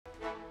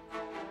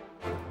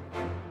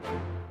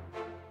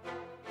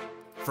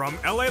From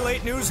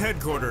LALATE News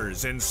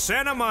Headquarters in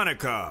Santa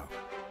Monica,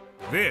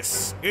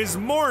 this is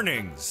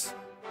Mornings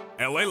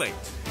LALATE.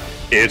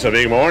 It's a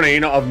big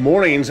morning of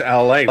Mornings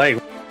LA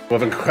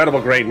with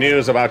incredible great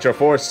news about your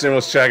fourth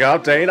stimulus check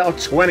update of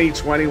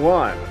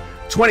 2021.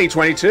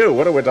 2022,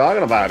 what are we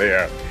talking about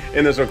here?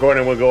 In this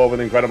recording, we'll go over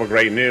the incredible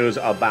great news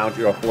about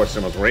your fourth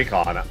stimulus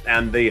recon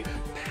and the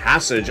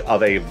passage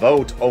of a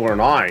vote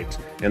overnight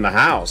in the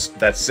House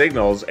that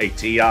signals a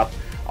tee-up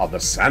of the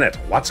Senate.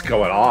 What's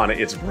going on?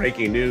 It's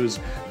breaking news.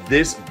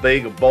 This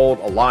big, bold,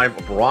 live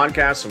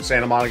broadcast from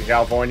Santa Monica,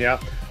 California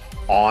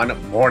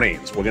on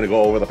Mornings. We're going to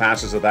go over the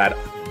passage of that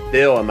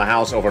bill in the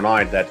House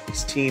overnight that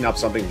is teeing up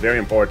something very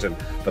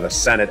important for the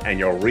Senate and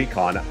your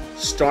recon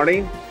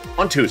starting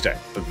on Tuesday.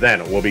 Then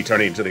we'll be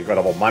turning to the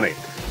incredible money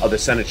of the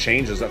Senate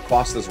changes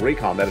across this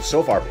recon that is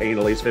so far paying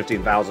at least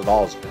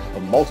 $15,000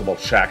 of multiple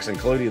checks,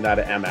 including that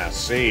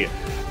MSC.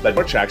 But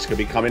more checks could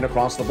be coming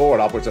across the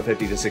board, upwards of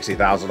 $50,000 to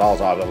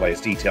 $60,000 out of the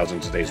latest details in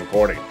today's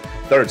recording.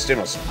 Third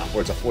stimulus,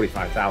 upwards of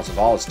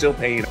 $45,000, still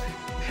paying,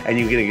 and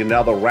you're getting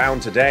another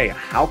round today.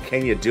 How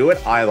can you do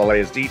it? I have the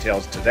latest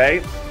details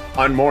today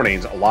on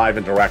Mornings, live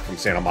and direct from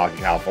Santa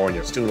Monica,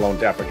 California. Student loan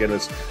debt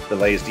forgiveness, the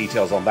latest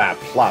details on that,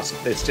 plus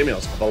the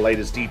stimulus, the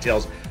latest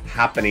details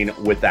happening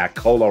with that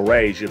COLA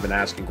raise. You've been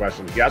asking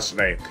questions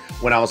yesterday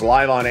when I was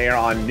live on air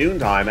on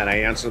noontime, and I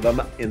answered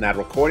them in that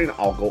recording.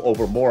 I'll go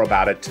over more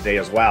about it today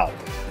as well.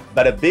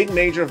 But a big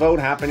major vote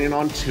happening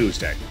on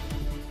Tuesday.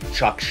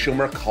 Chuck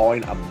Schumer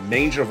calling a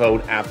major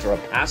vote after a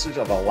passage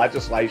of the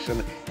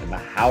legislation in the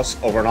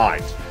House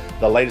overnight.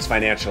 The latest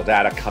financial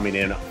data coming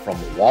in from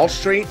Wall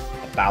Street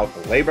about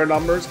labor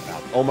numbers,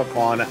 about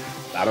Omicron,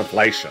 about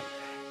inflation.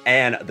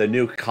 And the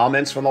new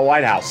comments from the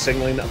White House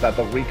signaling that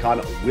the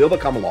recon will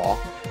become law,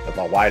 that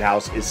the White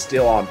House is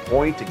still on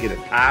point to get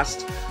it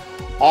passed.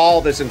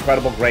 All this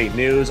incredible great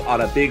news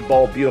on a big,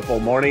 bold, beautiful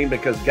morning,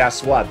 because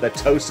guess what? The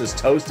toast is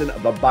toasting,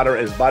 the butter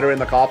is buttering,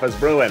 the coffee is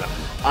brewing.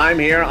 I'm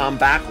here, I'm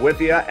back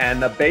with you,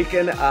 and the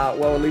bacon,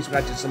 well, at least we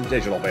got you some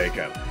digital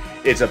bacon.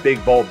 It's a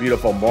big, bold,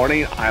 beautiful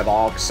morning. I'm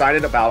all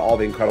excited about all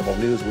the incredible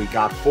news we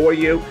got for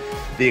you.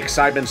 The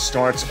excitement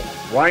starts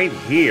right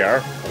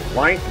here,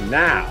 right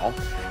now,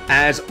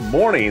 as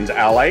Mornings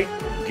LA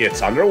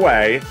gets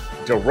underway,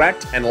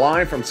 direct and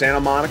live from Santa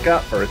Monica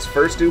for its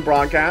first new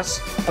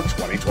broadcast of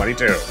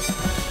 2022.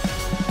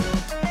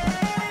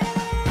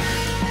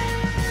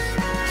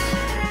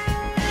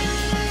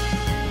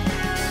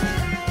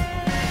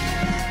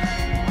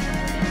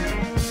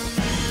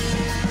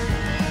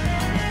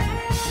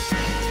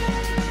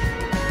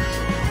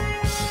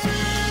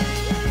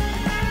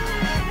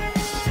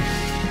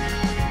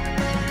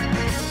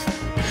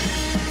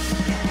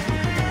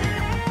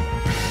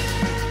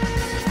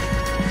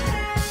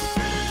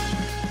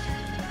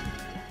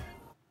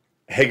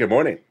 Hey, good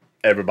morning,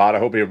 everybody. I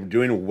hope you're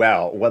doing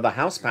well. Well, the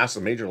House passed a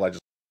major legislation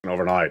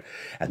overnight,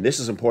 and this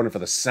is important for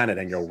the Senate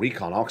and your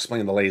recon. I'll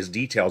explain the latest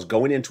details.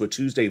 Going into a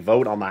Tuesday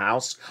vote on the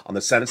House, on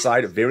the Senate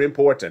side, very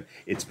important.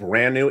 It's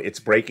brand new, it's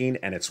breaking,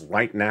 and it's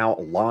right now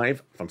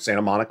live from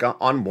Santa Monica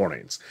on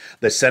Mornings.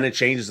 The Senate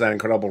changes that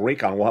incredible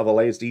recon. We'll have the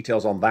latest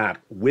details on that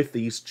with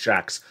these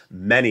checks,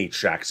 many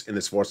checks in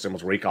this fourth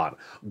stimulus recon,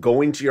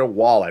 going to your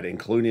wallet,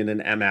 including an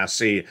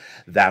MSC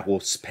that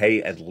will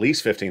pay at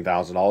least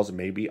 $15,000,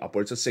 maybe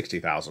upwards of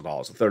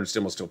 $60,000. The third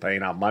stimulus still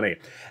paying out money,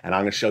 and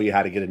I'm going to show you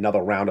how to get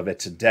another round of it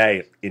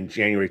today in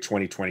January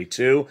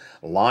 2022,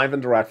 live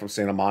and direct from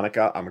Santa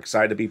Monica. I'm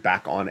excited to be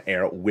back on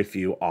air with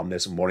you on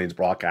this morning's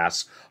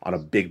broadcast on a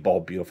big,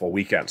 bold, beautiful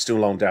weekend.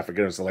 Student loan debt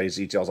forgiveness, the latest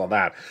details on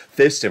that.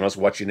 Fifth stimulus,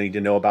 what you need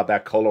to know about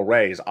that COLA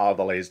raise, all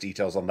the latest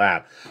details on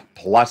that.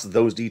 Plus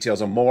those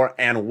details and more,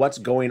 and what's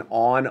going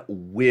on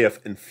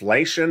with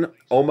inflation,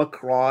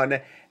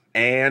 Omicron,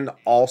 and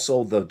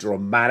also the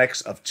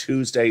dramatics of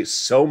Tuesday.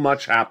 So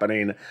much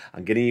happening.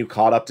 I'm getting you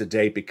caught up to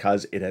date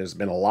because it has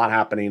been a lot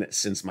happening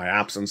since my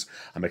absence.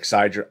 I'm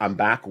excited. I'm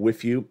back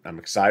with you. I'm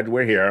excited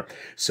we're here.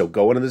 So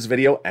go into this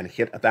video and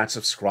hit that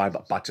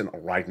subscribe button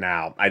right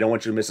now. I don't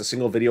want you to miss a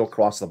single video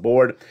across the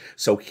board.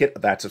 So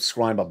hit that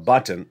subscribe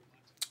button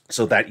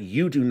so that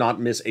you do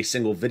not miss a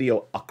single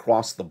video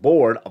across the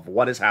board of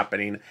what is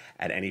happening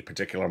at any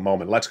particular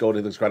moment. Let's go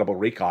to this incredible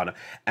recon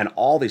and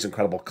all these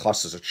incredible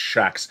clusters of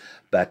checks.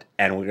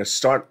 And we're going to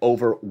start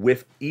over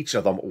with each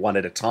of them one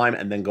at a time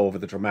and then go over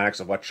the dramatics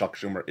of what Chuck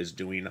Schumer is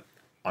doing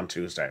on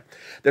Tuesday.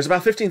 There's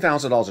about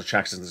 $15,000 of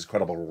checks in this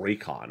incredible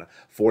recon,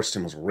 fourth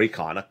stimulus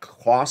recon,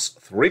 across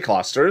three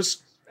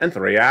clusters and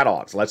three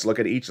add-ons. Let's look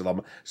at each of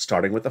them,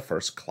 starting with the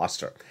first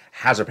cluster.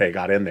 Hazard pay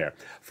got in there.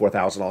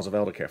 $4,000 of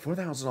elder care.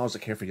 $4,000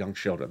 of care for young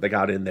children. They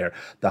got in there.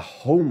 The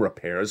home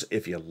repairs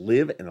if you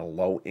live in a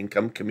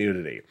low-income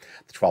community.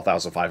 The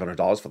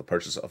 $12,500 for the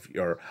purchase of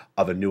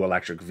a new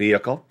electric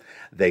vehicle.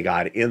 They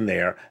got in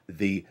there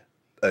the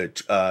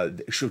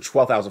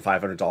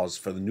 $12,500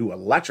 for the new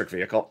electric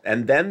vehicle,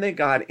 and then they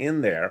got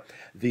in there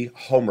the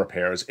home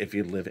repairs if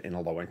you live in a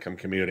low-income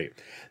community.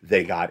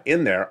 They got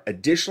in there,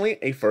 additionally,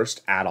 a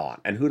first add-on.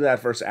 And who did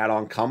that first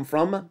add-on come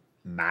from?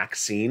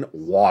 Maxine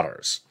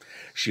Waters.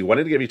 She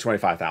wanted to give you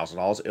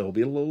 $25,000. It'll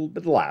be a little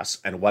bit less.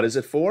 And what is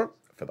it for?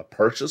 for the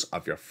purchase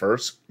of your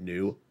first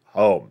new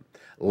home.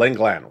 Lynn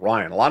Glenn,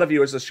 Ryan, a lot of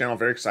viewers of this channel are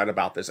very excited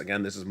about this.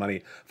 Again, this is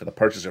money for the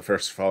purchase of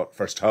your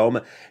first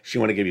home. She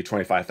want to give you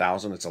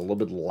 $25,000. It's a little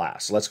bit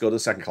less. Let's go to the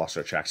second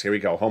cluster of checks. Here we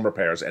go, home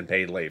repairs and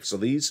paid leave. So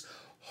these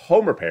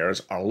home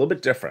repairs are a little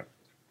bit different.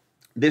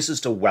 This is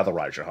to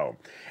weatherize your home.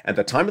 At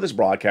the time of this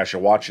broadcast,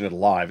 you're watching it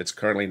live. It's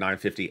currently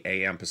 9:50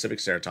 a.m.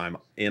 Pacific Standard Time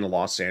in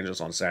Los Angeles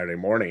on Saturday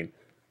morning.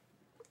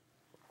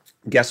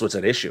 Guess what's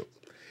at issue?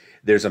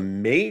 There's a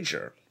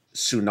major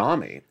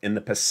tsunami in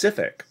the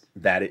Pacific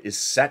that is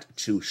set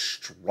to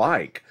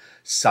strike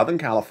Southern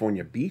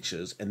California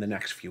beaches in the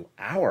next few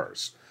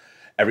hours.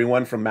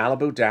 Everyone from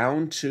Malibu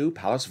down to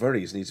Palos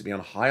Verdes needs to be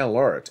on high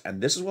alert. And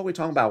this is what we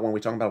talk about when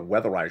we talk about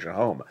weatherize your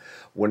home.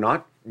 We're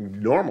not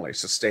normally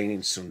sustaining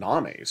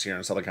tsunamis here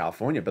in Southern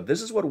California, but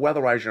this is what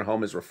weatherize your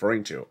home is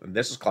referring to. And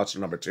this is cluster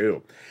number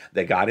 2.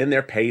 They got in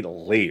their paid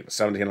leave,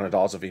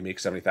 $1,700 a week,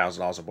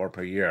 $70,000 a board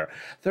per year,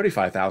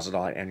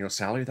 $35,000 annual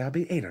salary, that would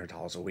be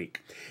 $800 a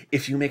week.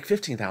 If you make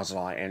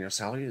 $15,000 annual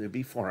salary, it would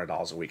be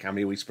 $400 a week. How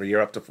many weeks per year?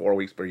 Up to 4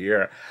 weeks per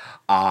year.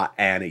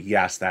 And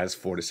yes, that is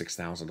 $4,000 to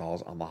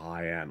 $6,000 on the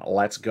high end.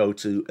 Let's go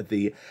to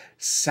the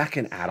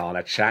second add-on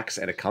at checks,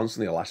 and it comes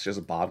from the illustrious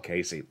Bob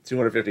Casey,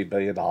 $250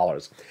 billion.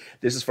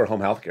 This is for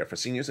home health care for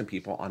seniors and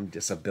people on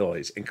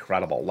disabilities.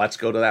 Incredible. Let's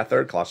go to that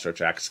third cluster of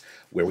checks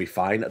where we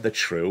find the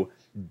true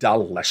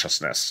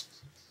deliciousness.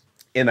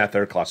 In that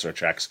third cluster of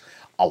checks,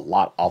 a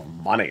lot of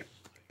money.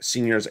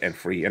 Seniors and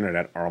free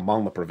internet are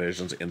among the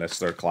provisions in this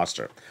third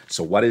cluster.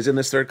 So what is in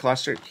this third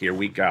cluster? Here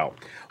we go.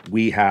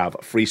 We have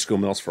free school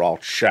meals for all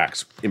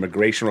checks,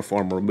 immigration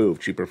reform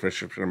removed, cheaper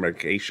prescription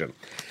medication,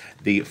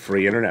 the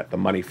free internet, the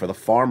money for the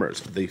farmers,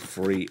 the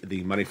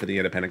money for the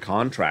independent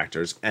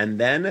contractors, and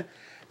then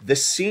the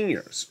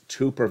seniors,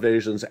 2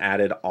 provisions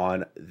added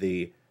on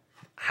the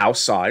House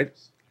side,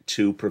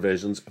 2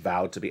 provisions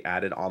vowed to be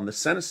added on the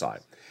Senate side.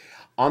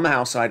 On the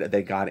House side,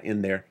 they got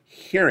in their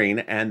hearing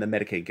and the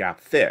Medicaid gap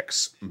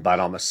fix.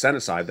 But on the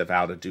Senate side, they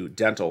vowed to do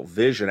dental,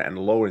 vision, and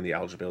lowering the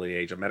eligibility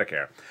age of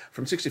Medicare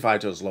from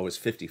 65 to as low as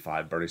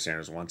 55. Bernie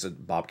Sanders wants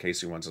it. Bob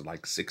Casey wants it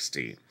like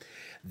 60.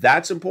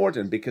 That's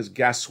important because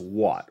guess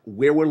what?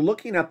 Where we're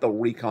looking at the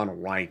recon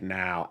right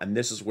now, and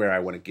this is where I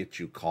want to get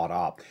you caught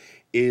up,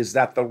 is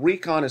that the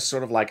recon is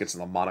sort of like it's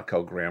in the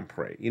Monaco Grand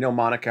Prix. You know,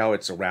 Monaco,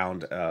 it's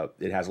around,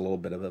 it has a little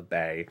bit of a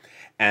bay,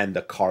 and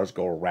the cars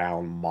go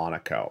around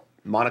Monaco.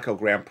 Monaco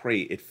Grand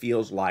Prix, it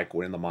feels like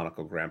we're in the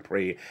Monaco Grand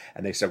Prix,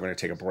 and they said we're going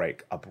to take a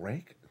break. A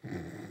break?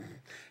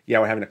 Yeah,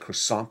 we're having a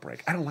croissant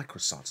break. I don't like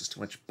croissants. There's too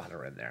much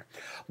butter in there.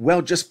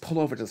 Well, just pull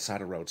over to the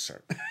side of the road,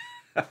 sir.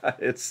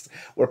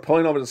 We're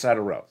pulling over to the side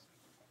of the road,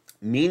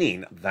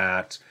 meaning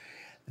that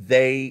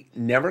they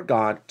never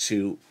got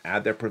to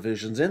add their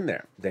provisions in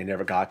there. They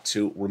never got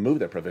to remove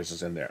their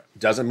provisions in there.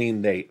 Doesn't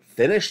mean they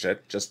finished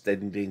it, just they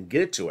didn't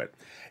get to it.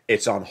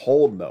 It's on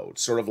hold mode,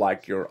 sort of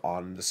like you're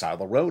on the side of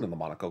the road in the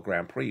Monaco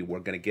Grand Prix. We're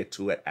going to get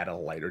to it at a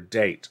later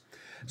date.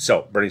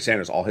 So Bernie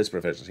Sanders, all his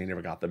provisions, he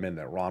never got them in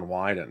there. Ron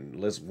Wyden and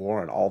Liz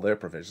Warren, all their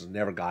provisions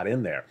never got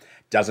in there.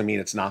 Doesn't mean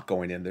it's not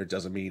going in there.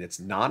 Doesn't mean it's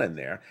not in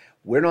there.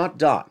 We're not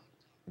done.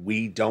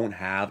 We don't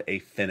have a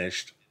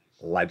finished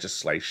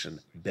legislation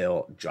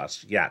bill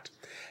just yet.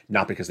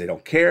 Not because they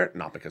don't care,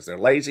 not because they're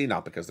lazy,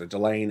 not because they're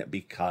delaying,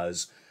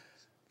 because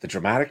the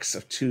dramatics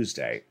of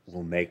Tuesday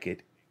will make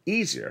it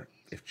easier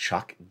if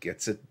Chuck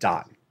gets it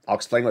done. I'll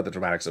explain what the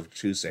dramatics of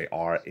Tuesday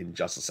are in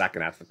just a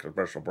second after the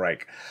commercial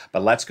break.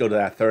 But let's go to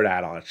that third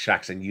add-on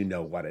checks, and you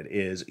know what it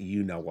is.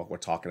 You know what we're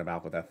talking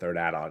about with that third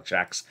add-on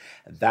checks.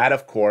 That,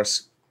 of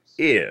course,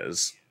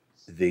 is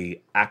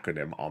the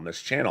acronym on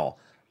this channel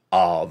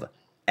of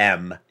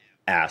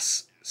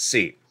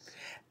MSC.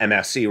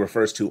 MSC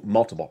refers to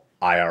multiple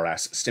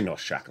IRS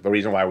stimulus check. The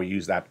reason why we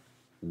use that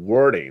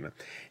wording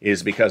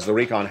is because the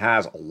recon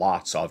has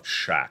lots of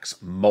checks,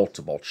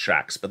 multiple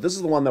checks, but this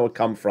is the one that would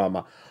come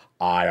from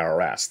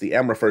IRS. The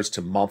M refers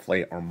to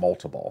monthly or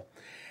multiple,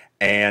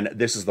 and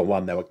this is the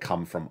one that would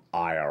come from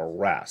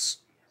IRS.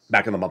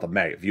 Back in the month of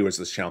May, viewers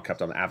of this channel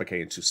kept on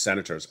advocating to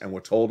senators, and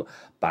were told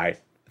by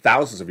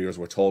thousands of viewers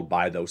were told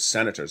by those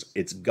senators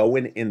it's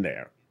going in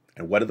there.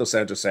 And what did those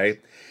senators say?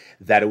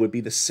 That it would be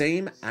the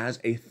same as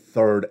a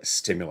third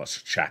stimulus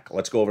check.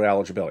 Let's go over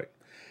eligibility.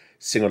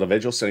 Single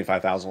individual,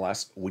 $75,000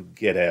 less, would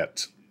get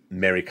it.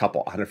 Married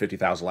couple,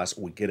 $150,000 less,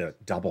 would get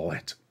it. Double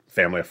it.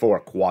 Family of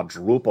 4,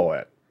 quadruple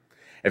it.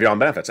 If you're on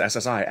benefits,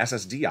 SSI,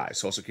 SSDI,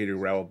 Social Security,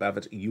 Railroad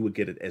benefits, you would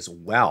get it as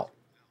well.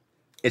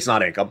 It's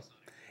not income.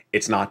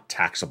 It's not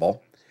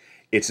taxable.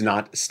 It's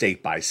not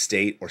state by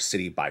state or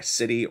city by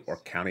city or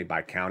county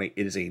by county.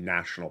 It is a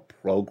national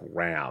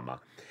program.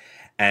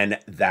 And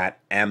that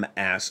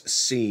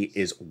MSC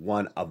is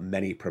one of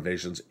many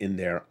provisions in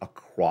there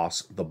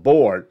across the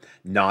board,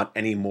 not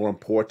any more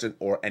important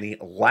or any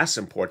less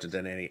important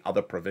than any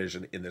other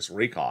provision in this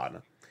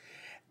recon.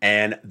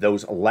 And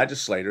those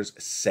legislators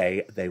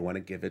say they want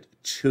to give it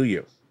to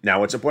you.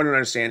 Now, what's important to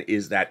understand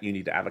is that you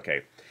need to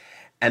advocate.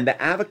 And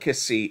the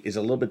advocacy is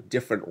a little bit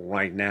different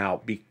right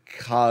now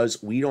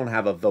because we don't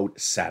have a vote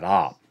set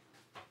up.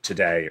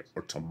 today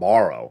or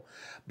tomorrow,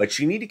 but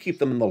you need to keep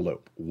them in the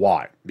loop.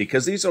 Why?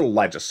 Because these are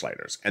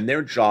legislators, and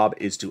their job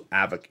is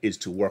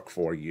to work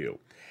for you.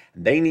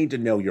 They need to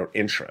know your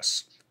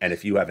interests, and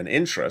if you have an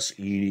interest,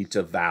 you need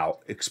to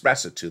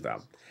express it to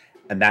them,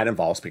 and that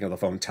involves picking up the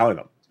phone and telling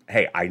them,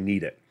 hey, I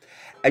need it.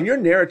 And your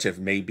narrative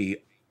may be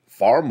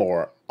far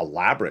more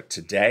elaborate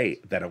today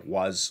than it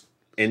was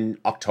in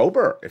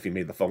October if you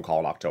made the phone call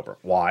in October.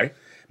 Why?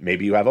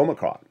 Maybe you have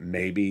Omicron.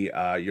 Maybe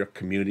your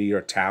community,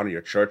 your town,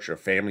 your church, your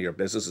family, your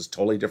business is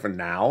totally different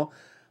now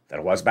than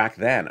it was back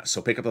then.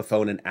 So pick up the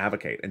phone and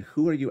advocate. And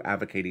who are you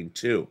advocating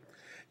to?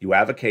 You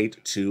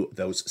advocate to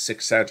those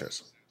 6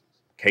 senators: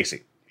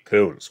 Casey,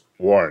 Coons,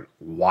 Warren,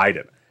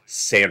 Wyden,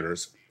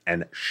 Sanders,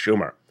 and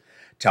Schumer.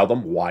 Tell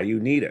them why you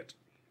need it.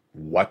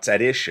 What's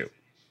at issue?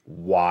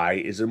 Why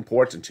is it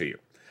important to you?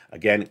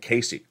 Again,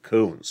 Casey,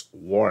 Coons,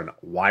 Warren,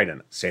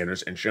 Wyden,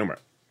 Sanders, and Schumer.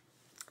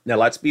 Now,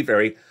 let's be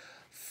very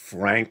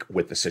frank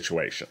with the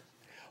situation.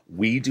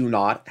 We do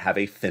not have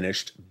a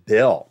finished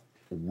bill.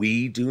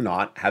 We do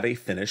not have a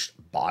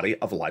finished body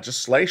of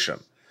legislation.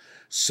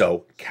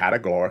 So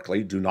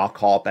categorically, do not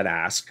call up and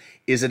ask,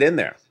 is it in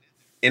there?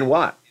 In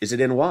what? Is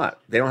it in what?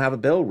 They don't have a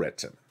bill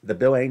written. The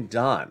bill ain't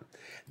done.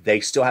 They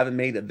still haven't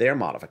made their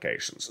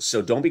modifications.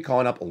 So don't be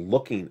calling up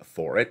looking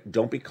for it.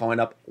 Don't be calling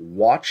up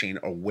watching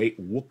or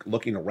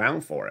looking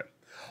around for it.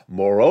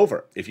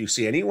 Moreover, if you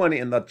see anyone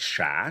in the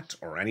chat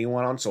or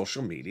anyone on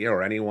social media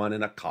or anyone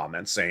in a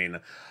comment saying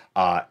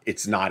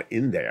it's not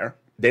in there,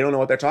 they don't know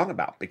what they're talking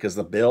about because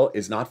the bill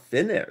is not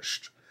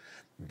finished.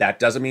 That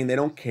doesn't mean they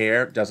don't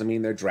care. Doesn't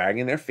mean they're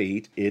dragging their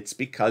feet. It's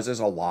because there's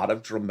a lot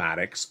of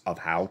dramatics of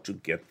how to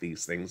get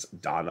these things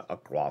done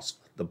across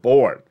the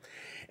board.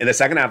 In the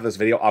second half of this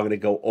video, I'm going to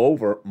go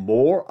over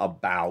more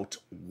about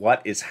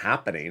what is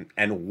happening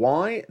and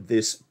why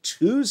this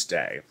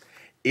Tuesday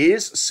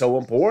is so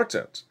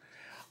important.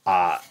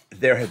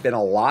 There have been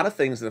a lot of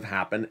things that have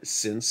happened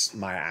since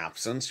my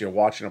absence. You're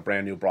watching a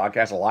brand new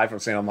broadcast live from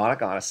Santa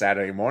Monica on a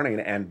Saturday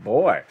morning, and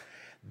boy,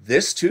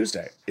 this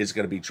Tuesday is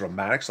going to be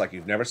dramatics like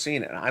you've never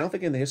seen. And I don't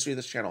think in the history of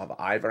this channel have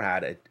I ever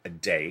had a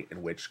day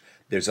in which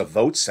there's a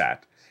vote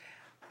set.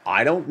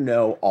 I don't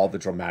know all the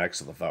dramatics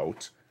of the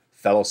vote.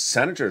 Fellow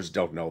senators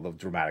don't know the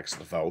dramatics of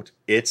the vote.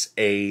 It's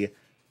a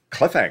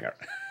cliffhanger.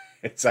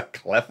 It's a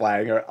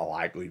cliffhanger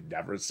like we've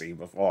never seen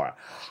before.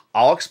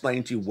 I'll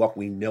explain to you what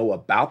we know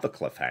about the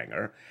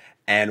cliffhanger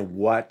and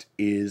what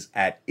is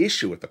at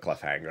issue with the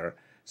cliffhanger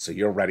so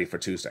you're ready for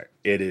Tuesday.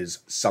 It is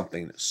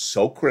something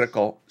so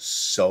critical,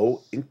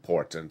 so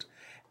important,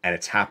 and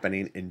it's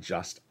happening in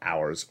just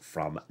hours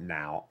from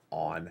now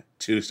on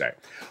Tuesday.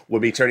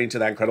 We'll be turning to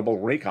that incredible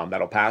recount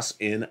that'll pass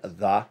in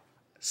the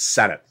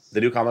Senate.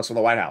 The new comments from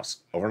the White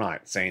House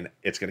overnight saying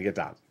it's going to get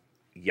done.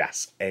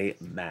 Yes,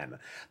 amen.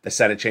 The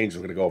Senate changes,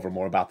 we're going to go over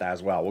more about that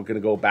as well. We're going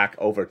to go back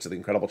over to the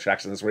incredible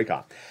checks in this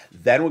recon.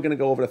 Then we're going to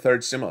go over the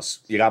third stimulus.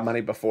 You got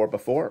money before?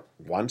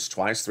 Once,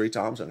 twice, 3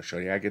 times. I'm going to show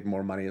you how to get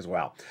more money as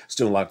well.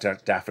 Student loan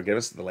debt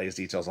forgiveness, the latest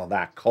details on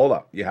that.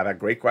 COLA, you have had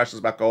great questions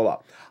about COLA.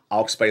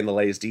 I'll explain the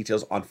latest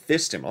details on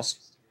fifth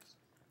stimulus,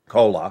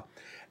 COLA,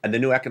 and the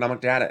new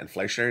economic data,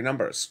 inflationary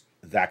numbers.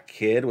 That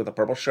kid with the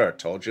purple shirt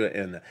told you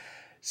in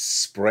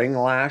spring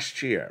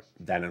last year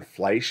that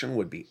inflation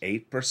would be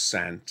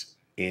 8%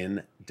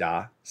 in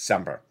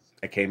December.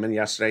 It came in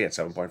yesterday at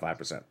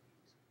 7.5%.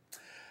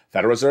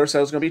 Federal Reserve said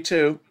it was going to be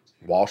 2.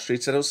 Wall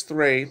Street said it was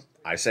 3.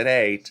 I said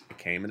 8. It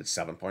came in at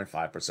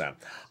 7.5%.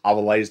 All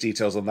the latest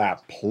details on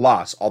that,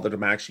 plus all the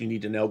dramatics you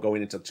need to know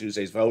going into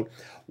Tuesday's vote,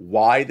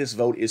 why this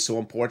vote is so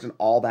important,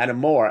 all that and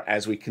more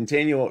as we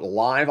continue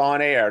live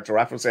on air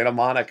direct from Santa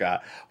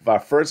Monica with our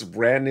first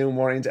brand new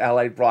Mornings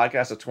LATE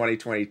broadcast of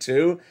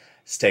 2022.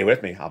 Stay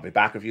with me. I'll be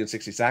back with you in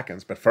 60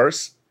 seconds. But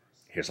first,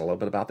 here's a little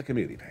bit about the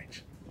community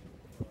page.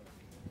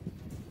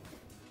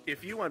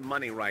 If you want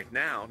money right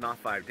now, not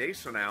 5 days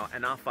from now,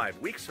 and not 5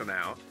 weeks from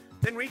now,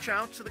 then reach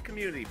out to the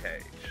community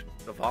page.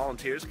 The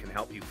volunteers can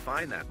help you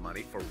find that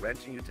money for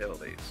rent and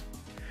utilities.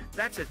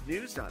 That's at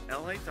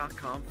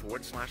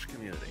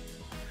news.la.com/community.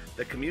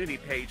 The community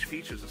page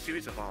features a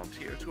series of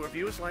volunteers who are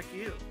viewers like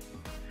you.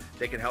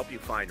 They can help you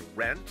find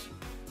rent,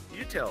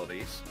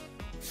 utilities,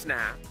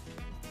 SNAP,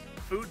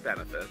 food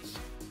benefits,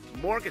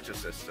 mortgage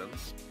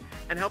assistance,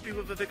 and help you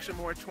with eviction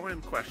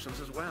moratorium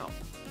questions as well.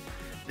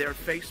 Their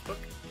Facebook,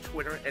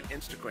 Twitter, and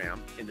Instagram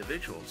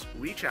individuals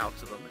reach out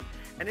to them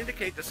and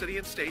indicate the city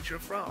and state you're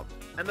from,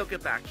 and they'll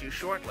get back to you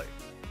shortly.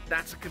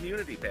 That's a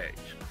community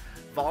page.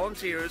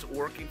 Volunteers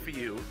working for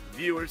you,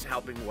 viewers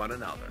helping one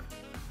another.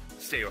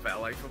 Stay with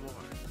LA for more.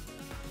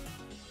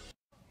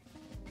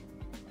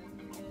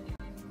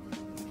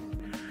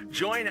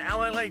 Join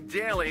LALATE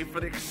daily for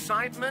the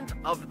excitement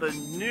of the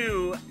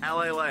new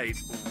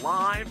LALATE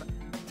live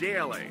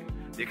daily.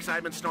 The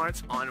excitement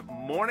starts on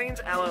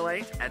Mornings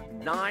LALATE at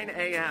 9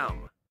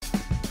 a.m.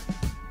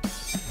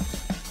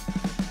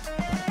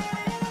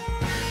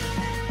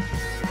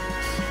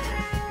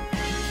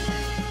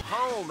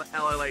 Home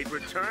LALATE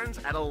returns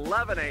at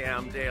 11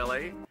 a.m.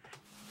 daily.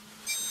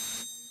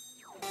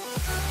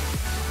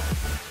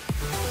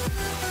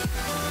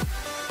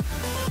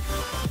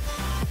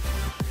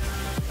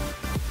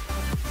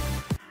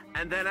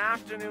 and then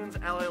afternoons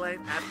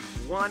LALATE at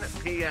 1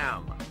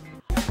 p.m.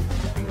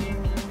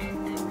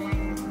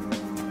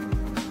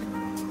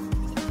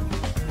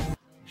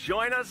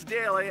 Join us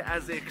daily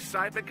as the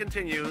excitement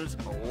continues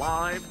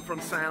live from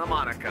Santa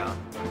Monica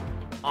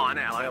on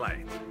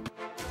LALATE.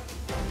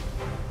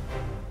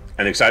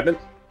 And the excitement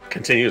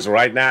continues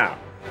right now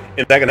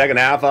in the second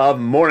half of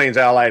Mornings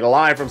LALATE,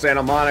 live from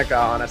Santa Monica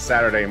on a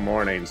Saturday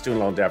morning. Student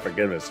loan debt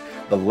forgiveness.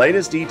 The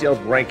latest details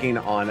breaking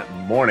on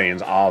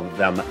Mornings, all of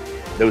them.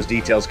 Those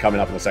details coming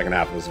up in the second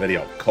half of this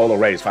video. COLA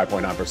raised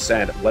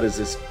 5.9%. What is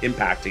this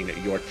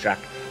impacting your check?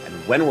 And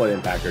when will it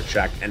impact your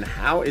check? And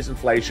how is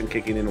inflation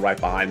kicking in right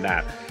behind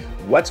that?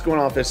 What's going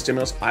on with this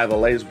stimulus? I have the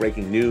latest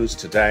breaking news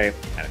today,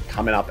 and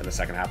coming up in the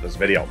second half of this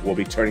video, we'll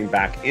be turning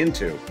back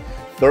into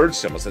third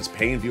stimulus that's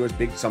paying viewers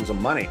big sums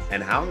of money,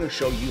 and how I'm going to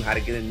show you how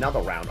to get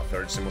another round of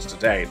third stimulus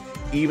today,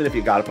 even if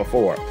you got it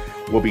before.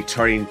 We'll be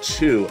turning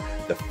to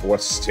the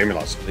fourth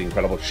stimulus, the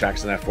incredible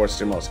checks in that fourth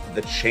stimulus,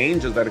 the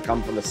changes that have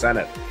come from the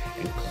Senate,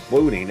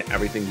 including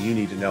everything you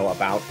need to know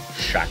about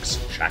checks,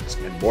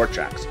 and more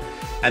checks,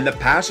 and the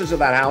passage of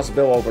that House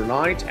bill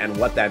overnight and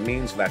what that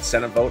means for that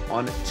Senate vote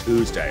on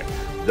Tuesday.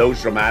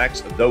 Those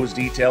dramatics, those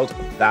details,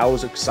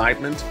 those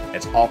excitement,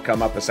 it's all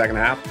come up the second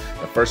half.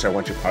 But first, I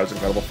want you part of this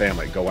incredible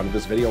family. Go under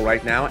this video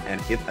right now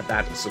and hit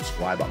that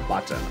subscribe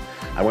button.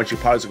 I want you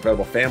part of this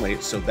incredible family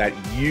so that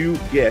you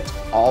get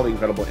all the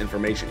incredible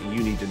information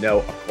you need to know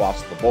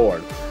across the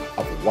board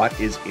of what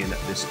is in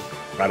this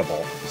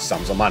incredible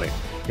sums of money.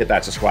 Hit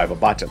that subscribe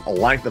button.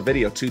 Like the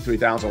video,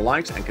 2,000-3,000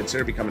 likes, and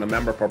consider becoming a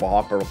member, Purple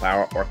Heart, Purple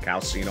Power, or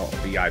Calcino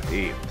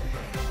VIP.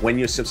 When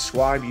you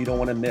subscribe, you don't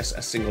want to miss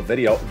a single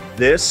video.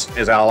 This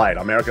is LALATE,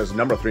 America's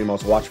 #3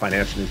 most watched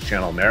financial news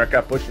channel.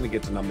 America pushing to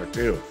get to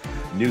 #2.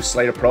 New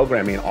slate of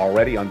programming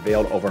already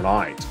unveiled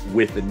overnight,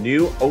 with the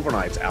new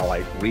Overnights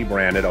LALATE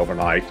rebranded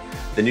overnight,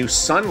 the new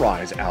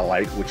Sunrise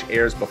LALATE, which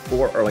airs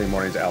before Early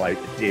Mornings LALATE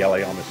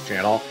daily on this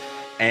channel,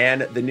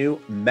 and the new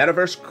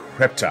Metaverse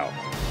Crypto,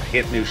 a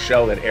hit new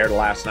show that aired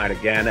last night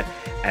again,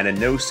 and a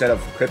new set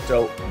of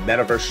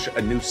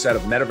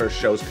metaverse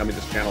shows coming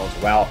to this channel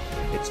as well.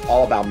 It's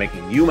all about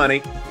making you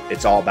money.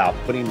 It's all about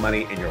putting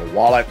money in your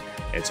wallet.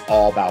 It's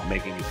all about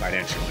making you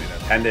financially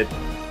independent.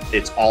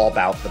 It's all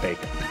about the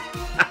bacon.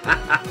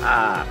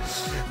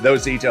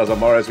 Those details and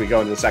more as we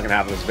go into the second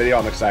half of this video.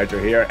 I'm excited you're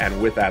here. And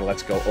with that,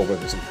 let's go over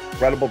this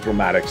incredible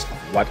dramatics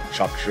of what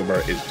Chuck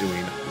Schumer is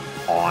doing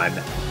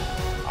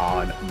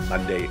on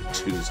Monday,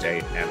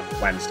 Tuesday, and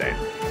Wednesday.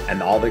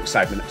 And all the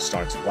excitement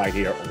starts right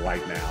here,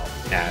 right now,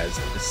 as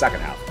the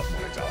second half of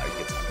Mornings LALATE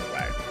gets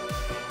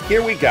underway.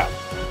 Here we go.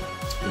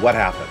 What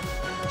happened?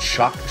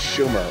 Chuck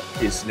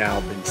Schumer is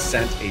now been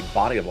sent a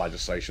body of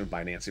legislation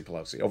by Nancy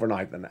Pelosi.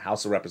 Overnight, the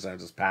House of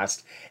Representatives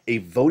passed a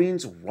voting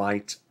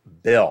rights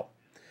bill.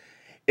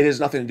 It has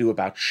nothing to do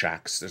about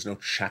checks. There's no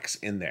checks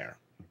in there,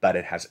 but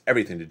it has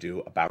everything to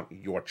do about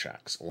your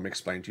checks. Let me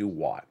explain to you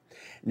why.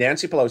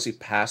 Nancy Pelosi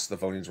passed the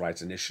Voting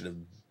Rights Initiative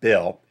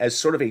bill as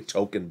sort of a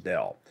token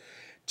bill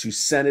to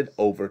send it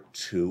over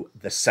to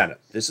the Senate.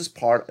 This is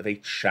part of a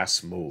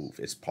chess move.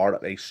 It's part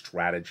of a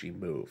strategy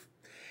move.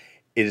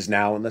 It is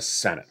now in the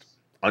Senate.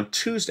 On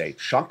Tuesday,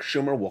 Chuck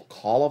Schumer will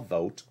call a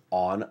vote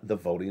on the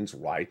voting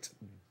rights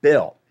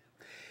bill.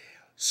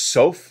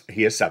 So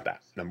he has said that,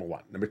 number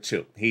one. Number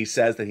two, he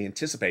says that he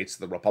anticipates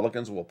the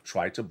Republicans will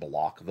try to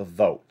block the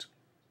vote.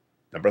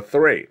 Number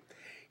three,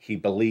 he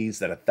believes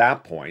that at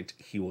that point,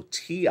 he will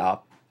tee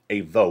up a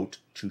vote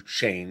to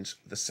change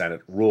the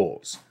Senate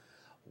rules.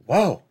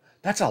 Whoa,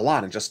 that's a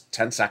lot in just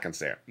 10 seconds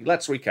there.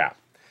 Let's recap.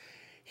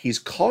 He's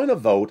calling a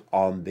vote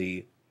on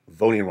the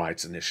Voting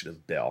Rights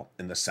Initiative bill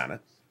in the Senate.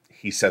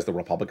 He says the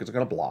Republicans are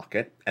going to block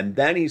it. And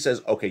then he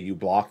says, okay, you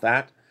block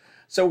that,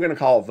 so we're going to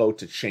call a vote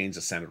to change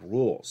the Senate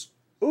rules.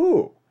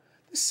 Ooh,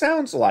 this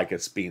sounds like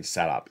it's being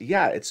set up.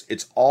 Yeah,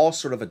 it's all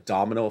sort of a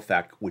domino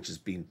effect, which is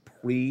being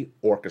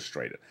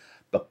pre-orchestrated.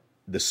 But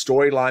the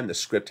storyline, the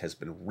script has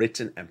been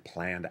written and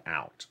planned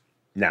out.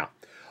 Now,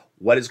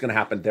 what is going to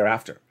happen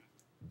thereafter?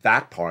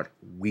 That part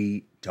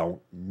we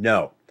don't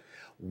know.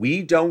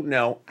 We don't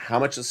know how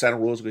much the Senate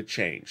rules will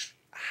change,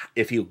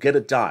 if he'll get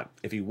it done,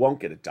 if he won't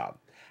get it done,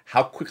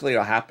 how quickly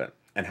it'll happen,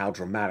 and how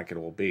dramatic it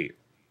will be.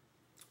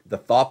 The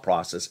thought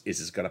process is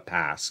it's going to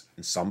pass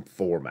in some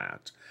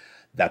format,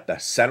 that the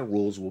Senate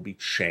rules will be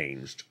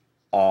changed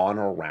on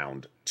or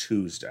around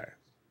Tuesday.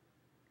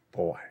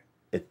 Boy,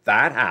 if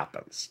that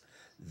happens,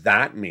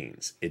 that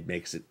means it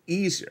makes it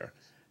easier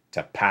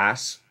to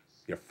pass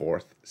your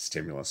fourth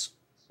stimulus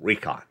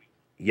recon.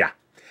 Yeah.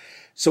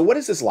 So what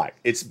is this like?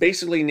 It's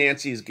basically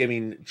Nancy's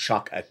giving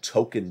Chuck a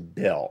token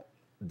bill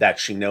that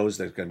she knows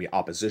there's going to be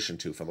opposition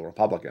to from the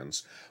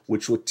Republicans,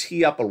 which will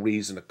tee up a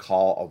reason to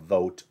call a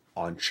vote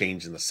on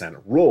changing the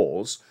Senate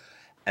rules,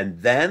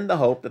 and then the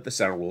hope that the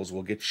Senate rules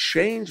will get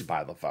changed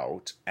by the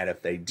vote, and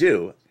if they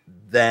do,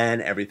 then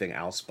everything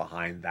else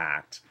behind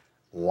that,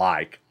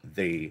 like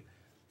the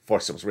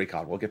fourth stimulus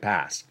recon, will get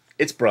passed.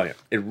 It's brilliant.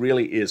 It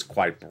really is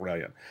quite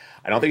brilliant.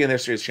 I don't think in the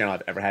history of this channel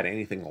I've ever had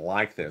anything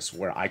like this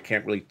where I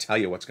can't really tell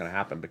you what's going to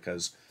happen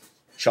because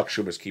Chuck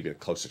Schumer's keeping it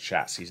close to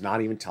chest. He's not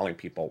even telling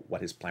people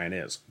what his plan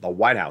is. The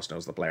White House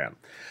knows the plan.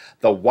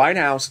 The White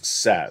House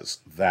says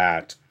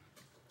that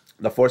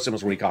the fourth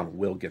stimulus recon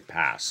will get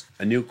passed.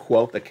 A new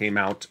quote that came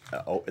out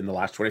in the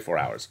last 24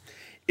 hours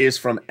is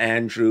from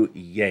Andrew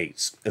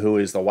Yates, who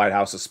is the White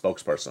House's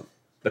spokesperson.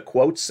 The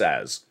quote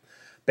says,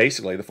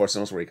 basically, the fourth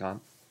stimulus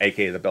recon,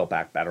 aka the Build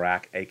Back Better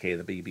Act, aka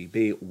the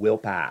BBB, will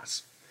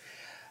pass.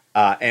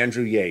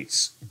 Andrew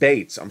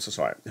Bates,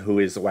 who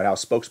is the White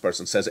House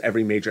spokesperson, says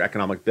every major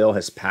economic bill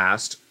has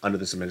passed under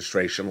this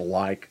administration,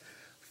 like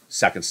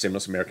second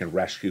stimulus, American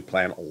Rescue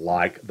Plan,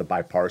 like the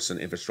bipartisan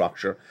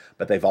infrastructure,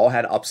 but they've all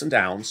had ups and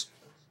downs,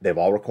 they've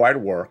all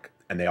required work,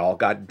 and they all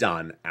got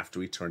done after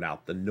we turned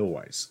out the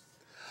noise.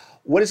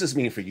 What does this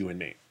mean for you and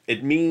me?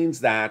 It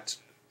means that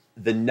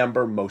the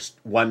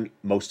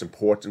most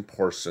important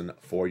person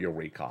for your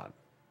recon,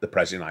 the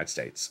President of the United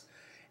States,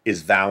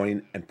 is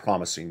vowing and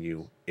promising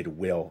you it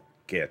will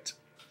get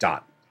done.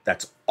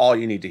 That's all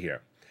you need to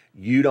hear.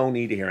 You don't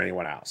need to hear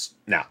anyone else.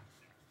 Now,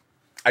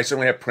 I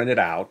certainly have printed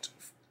out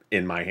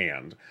in my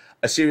hand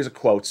a series of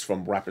quotes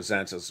from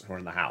representatives who are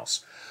in the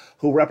House,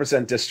 who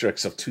represent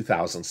districts of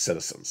 2,000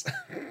 citizens.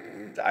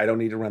 I don't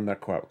need to run their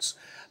quotes.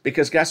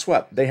 Because guess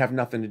what? They have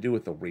nothing to do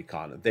with the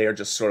recon. They are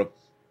just sort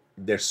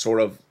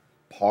of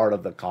part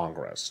of the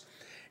Congress.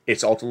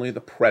 It's ultimately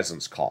the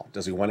president's call.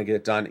 Does he want to get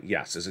it done?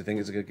 Yes. Does he think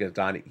he's going to get it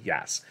done?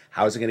 Yes.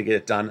 How is he going to get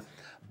it done?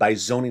 By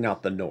zoning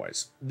out the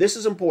noise. This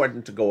is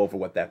important to go over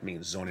what that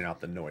means, zoning out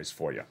the noise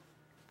for you.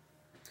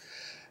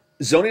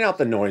 Zoning out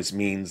the noise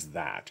means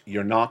that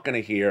you're not going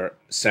to hear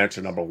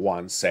Senator number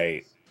 1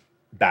 say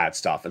bad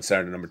stuff and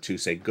Senator number 2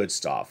 say good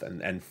stuff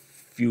and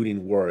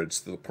feuding words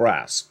to the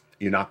press.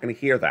 You're not going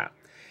to hear that.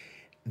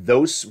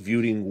 Those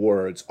feuding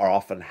words are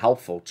often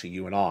helpful to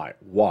you and I.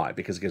 Why?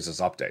 Because it gives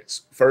us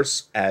updates.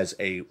 First, as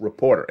a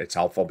reporter, it's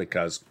helpful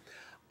because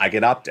I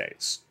get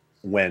updates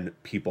when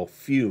people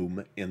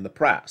fume in the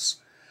press.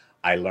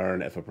 I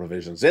learn if a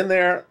provision's in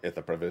there, if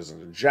the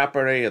provision's in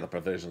jeopardy, if the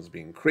provision's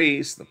being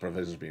increased, the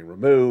provision's being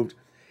removed.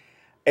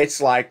 It's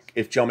like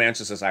if Joe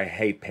Manchin says, I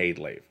hate paid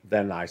leave.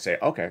 Then I say,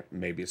 okay,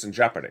 maybe it's in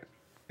jeopardy.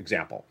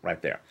 Example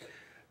right there.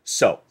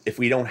 So if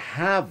we don't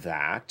have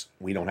that,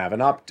 we don't have an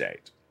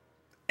update.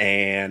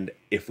 And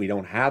if we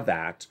don't have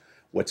that,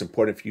 what's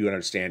important for you to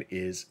understand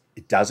is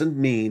it doesn't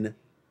mean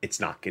it's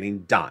not getting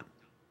done.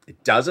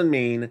 It doesn't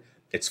mean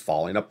it's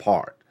falling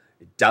apart.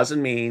 It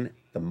doesn't mean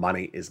the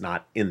money is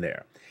not in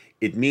there.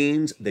 It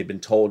means they've been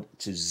told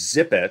to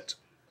zip it,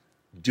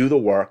 do the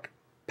work,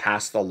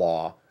 pass the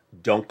law,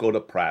 don't go to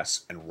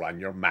press, and run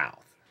your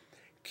mouth.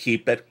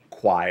 Keep it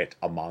quiet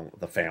among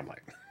the family.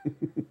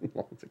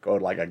 To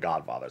quote like a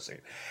Godfather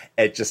scene.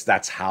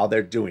 That's how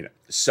they're doing it.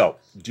 So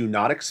do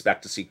not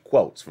expect to see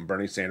quotes from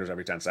Bernie Sanders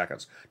every 10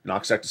 seconds. Do not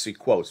expect to see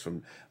quotes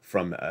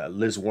from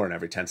Liz Warren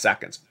every 10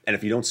 seconds. And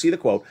if you don't see the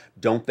quote,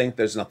 don't think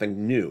there's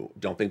nothing new.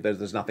 Don't think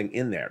there's nothing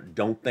in there.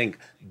 Don't think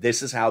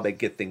this is how they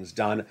get things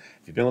done.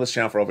 If you've been on this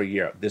channel for over a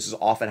year, this is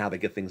often how they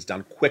get things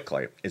done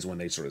quickly, is when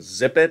they sort of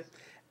zip it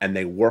and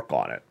they work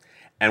on it.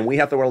 And we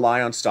have to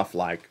rely on stuff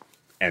like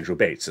Andrew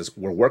Bates says,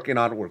 we're working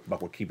on it,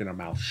 but we're keeping our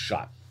mouths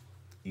shut.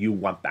 You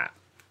want that.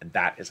 And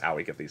that is how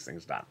we get these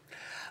things done.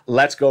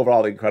 Let's go over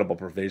all the incredible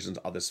provisions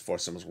of this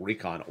fourth stimulus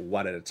recon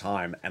one at a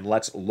time. And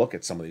let's look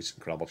at some of these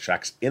incredible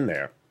checks in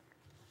there,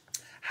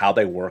 how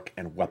they work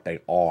and what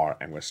they are.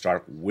 And we'll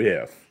start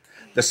with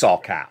the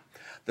SALT cap.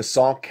 The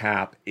SALT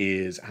cap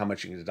is how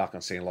much you can deduct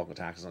on state and local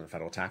taxes on a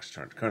federal tax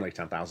return. Currently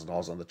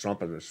 $10,000 on the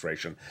Trump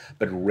administration,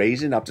 but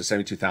raising up to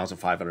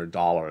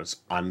 $72,500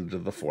 under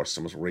the fourth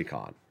stimulus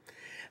recon.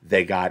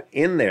 They got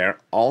in there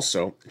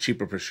also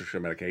cheaper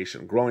prescription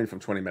medication, growing from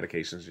 20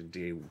 medications in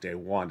day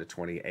 1 to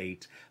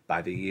 28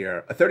 by the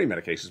year, 30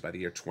 medications by the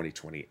year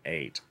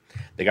 2028.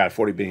 They got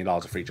 $40 billion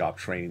of free job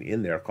training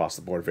in there across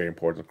the board, very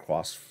important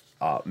across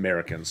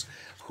Americans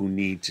who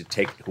want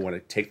to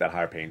take that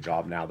higher paying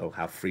job. Now they'll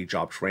have free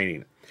job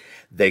training.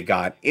 They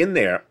got in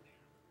there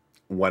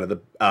one of the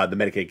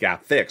Medicaid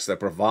gap fix that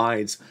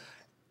provides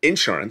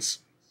insurance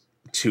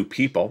to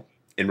people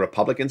in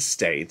Republican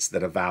states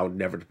that have vowed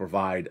never to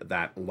provide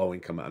that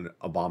low-income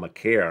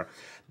Obamacare.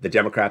 The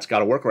Democrats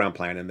got a workaround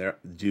plan in there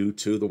due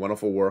to the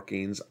wonderful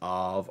workings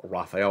of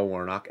Raphael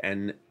Warnock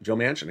and Joe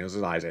Manchin. It was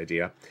his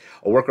idea.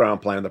 A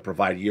workaround plan that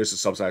provided years of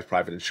subsidized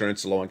private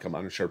insurance to low-income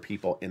uninsured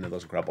people in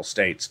those incredible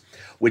states,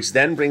 which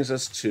then brings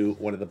us to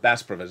one of the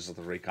best provisions of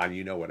the recon.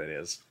 You know what it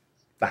is,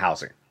 the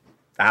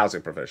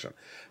housing provision.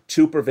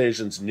 2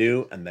 provisions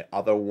new and the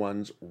other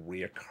ones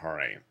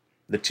reoccurring.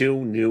 The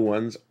 2 new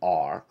ones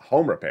are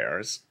home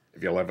repairs,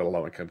 if you live in a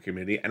low-income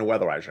community, and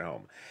weatherize your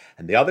home.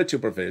 And the other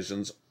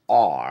provisions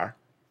are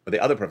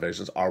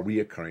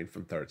reoccurring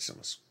from third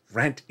stimulus: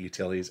 rent,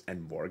 utilities,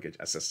 and mortgage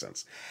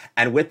assistance.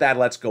 And with that,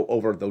 let's go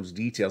over those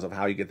details of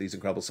how you get these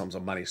incredible sums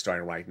of money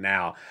starting right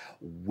now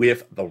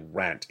with the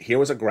rent. Here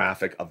was a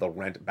graphic of the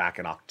rent back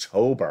in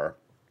October.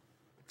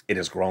 It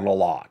has grown a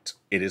lot.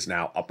 It is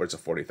now upwards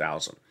of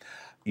 $40,000.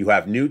 You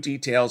have new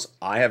details.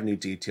 I have new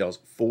details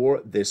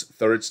for this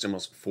third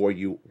stimulus for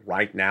you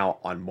right now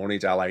on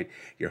Mornings LA.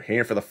 You're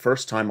here for the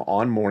first time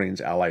on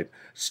Mornings LA,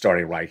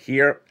 starting right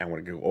here. And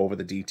we're going to go over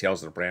the details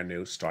that are brand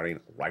new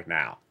starting right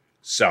now.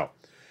 So,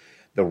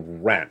 the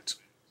rent,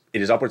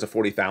 it is upwards of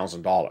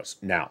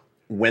 $40,000. Now,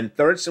 when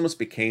third stimulus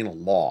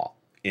became law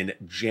in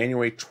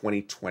January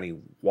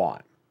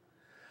 2021,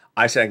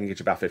 I said I can get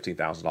you about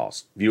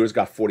 $15,000. Viewers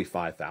got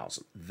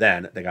 $45,000.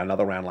 Then they got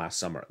another round last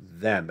summer.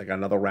 Then they got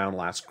another round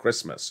last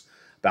Christmas,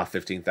 about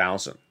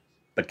 $15,000.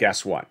 But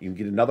guess what? You can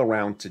get another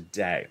round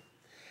today.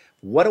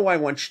 What do I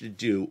want you to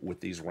do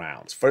with these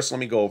rounds? First, let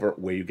me go over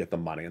where you get the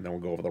money, and then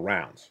we'll go over the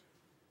rounds.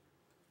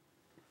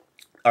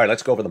 All right,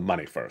 let's go over the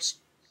money first.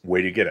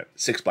 Where do you get it?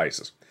 6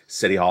 places.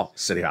 City Hall,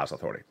 City House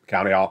Authority.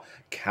 County Hall,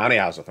 County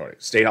House Authority.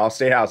 State Hall,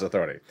 State House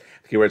Authority.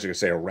 The keywords are going to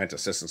say a rent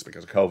assistance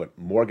because of COVID.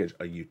 Mortgage,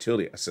 a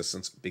utility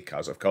assistance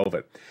because of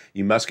COVID.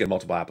 You must get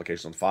multiple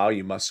applications on file.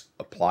 You must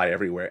apply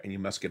everywhere, and you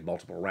must get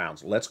multiple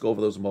rounds. Let's go over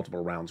those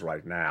multiple rounds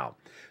right now.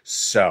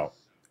 So,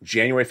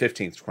 January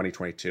 15th,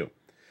 2022.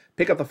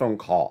 Pick up the phone,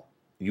 call.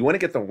 You want to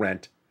get the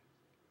rent,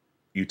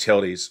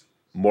 utilities,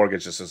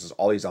 mortgage assistance,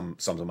 all these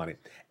sums of money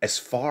as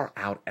far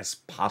out as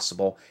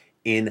possible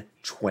in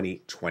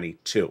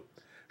 2022.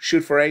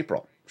 Shoot for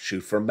April,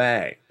 shoot for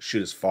May,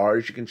 shoot as far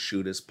as you can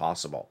shoot as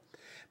possible.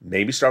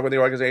 Maybe start with the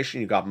organization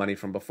you got money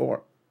from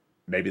before.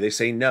 Maybe they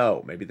say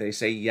no, maybe they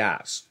say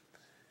yes.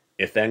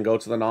 If then go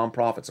to the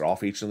nonprofits, they're all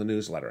featured in the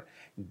newsletter.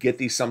 Get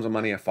these sums of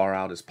money as far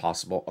out as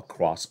possible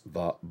across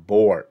the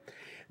board.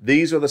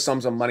 These are the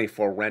sums of money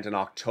for rent in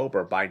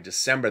October. By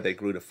December, they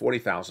grew to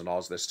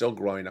 $40,000. They're still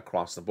growing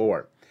across the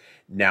board.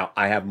 Now,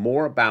 I have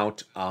more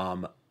about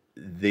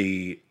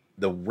the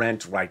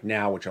rent right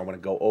now, which I want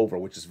to go over,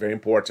 which is very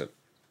important.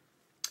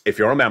 If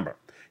you're a member,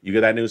 you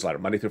get that newsletter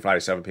Monday through Friday,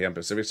 7 p.m.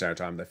 Pacific Standard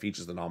Time that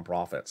features the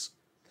nonprofits.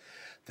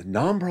 The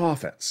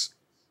nonprofits,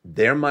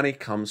 their money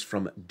comes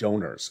from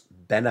donors,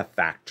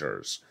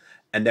 benefactors,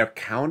 and their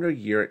calendar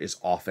year is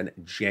often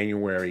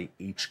January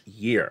each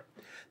year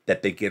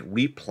that they get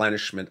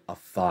replenishment of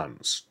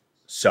funds.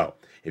 So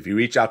if you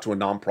reach out to a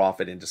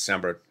nonprofit in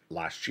December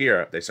last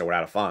year, they say we're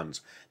out of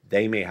funds,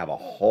 they may have a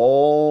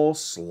whole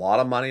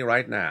slot of money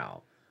right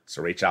now.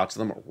 So reach out to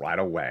them right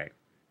away.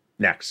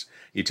 Next,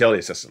 utility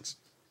assistance.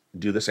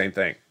 Do the same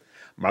thing.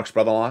 Mark's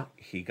brother-in-law,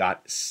 he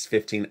got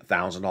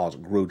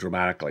 $15,000, grew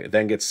dramatically.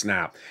 Then gets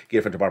SNAP. Get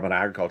it from Department of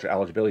Agriculture.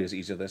 Eligibility is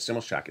easier than a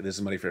stimulus check. This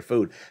is money for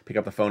food. Pick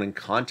up the phone and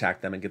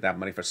contact them and get that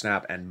money for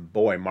SNAP. And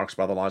boy, Mark's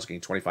brother-in-law is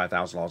getting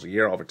 $25,000 a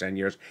year over 10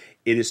 years.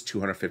 It is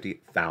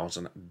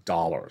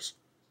 $250,000.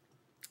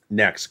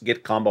 Next,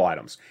 get combo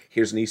items.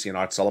 Here's Nisi and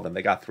Art Sullivan.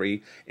 They got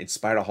 3,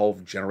 inspired a whole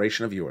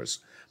generation of viewers.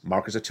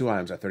 Mark is at 2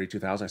 items at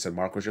 $32,000. I said,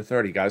 Mark was your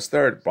third. He got his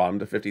third, brought him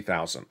to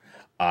 $50,000.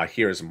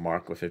 Here's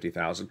Mark with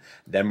 $50,000.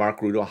 Then Mark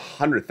grew to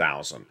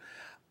 $100,000.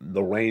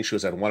 The range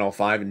was at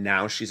 105, and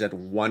now she's at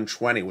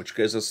 120, which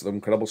gives us the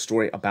incredible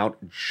story about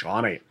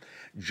Johnny.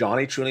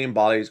 Johnny truly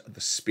embodies the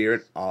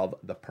spirit of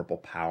the Purple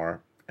Power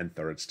and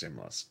third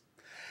stimulus.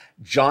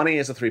 Johnny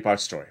is a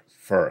 3-part story.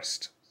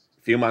 First,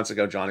 a few months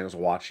ago, Johnny was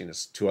watching,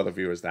 as 2 other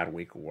viewers that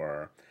week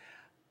were,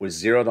 with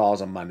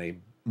 $0 on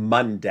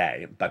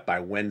Monday, but by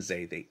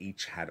Wednesday, they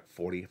each had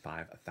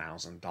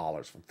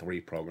 $45,000 from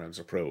 3 programs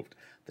approved.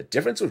 The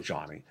difference with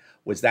Johnny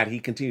was that he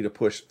continued to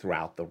push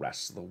throughout the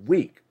rest of the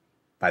week.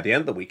 By the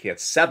end of the week, he had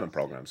 7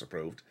 programs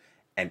approved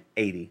and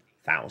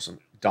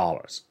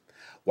 $80,000.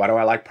 Why do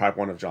I like part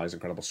 1 of Johnny's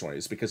incredible story?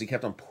 It's because he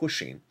kept on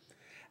pushing,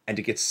 and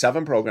to get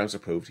 7 programs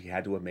approved, he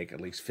had to make at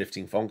least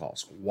 15 phone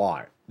calls.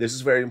 Why? This is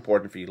very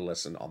important for you to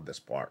listen on this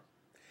part.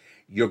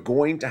 You're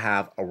going to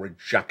have a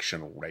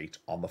rejection rate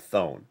on the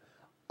phone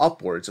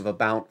upwards of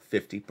about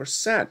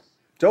 50%.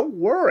 Don't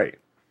worry.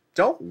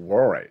 Don't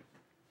worry.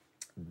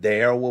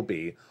 There will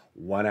be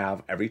 1 out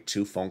of every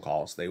 2 phone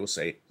calls. They will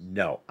say,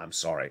 no, I'm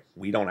sorry.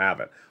 We don't have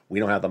it. We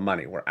don't have the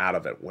money. We're out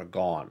of it. We're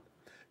gone.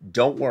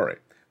 Don't worry,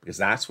 because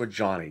that's what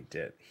Johnny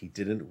did. He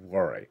didn't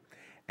worry.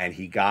 And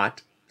he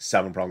got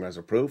 7 programs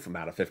approved from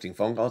out of 15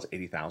 phone calls,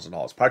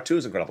 $80,000. Part 2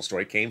 is an incredible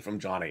story. It came from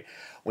Johnny.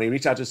 When he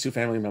reached out to his 2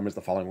 family members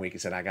the following week, he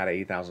said, I got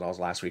 $80,000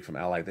 last week from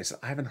LA. They said,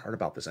 I haven't heard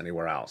about this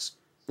anywhere else.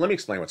 Let me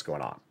explain what's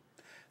going on.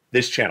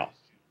 This channel,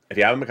 if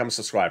you haven't become a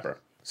subscriber,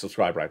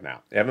 subscribe right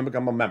now. If you haven't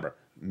become a member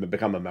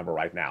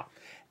right now.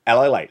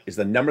 LALATE is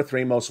the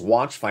 #3 most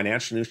watched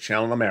financial news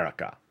channel in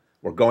America.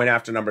 We're going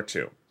after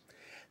 #2.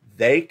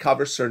 They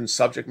cover certain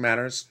subject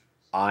matters.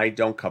 I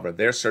don't cover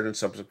their certain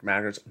subject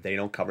matters. They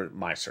don't cover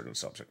my certain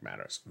subject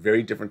matters.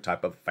 Very different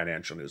type of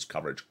financial news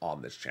coverage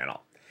on this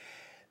channel.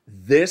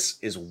 This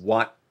is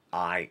what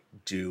I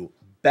do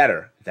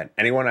better than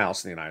anyone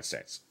else in the United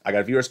States. I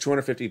got viewers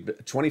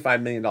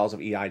 $25 million of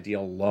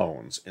EIDL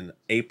loans in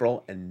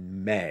April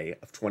and May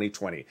of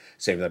 2020,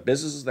 saving their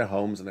businesses, their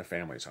homes, and their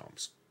families'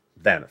 homes.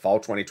 Then, fall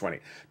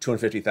 2020,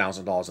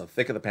 $250,000 in the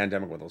thick of the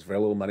pandemic with those very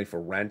little money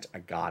for rent. I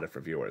got it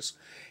for viewers.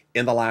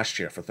 In the last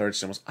year, for third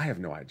stimulus, I have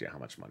no idea how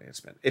much money it's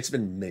been. It's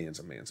been millions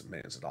and millions and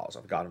millions of dollars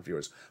I've gotten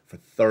viewers for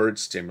third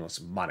stimulus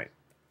money.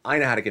 I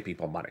know how to get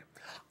people money.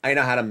 I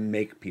know how to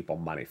make people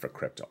money for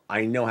crypto.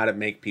 I know how to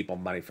make people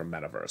money for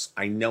metaverse.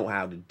 I know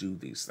how to do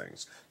these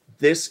things.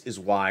 This is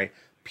why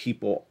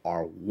people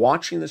are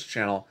watching this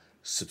channel,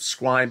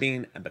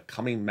 subscribing, and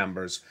becoming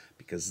members,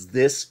 because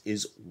this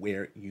is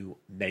where you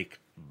make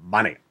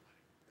money.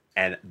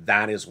 And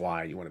that is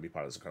why you want to be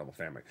part of this incredible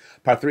family.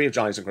 Part 3 of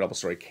Johnny's incredible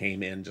story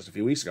came in just a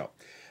few weeks ago.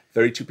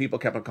 32 people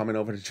kept on coming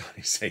over to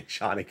Johnny saying,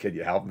 Johnny, can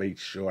you help me?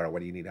 Sure. What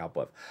do you need help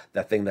with?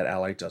 That thing that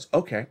LALATE does.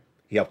 Okay.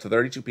 He helped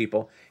 32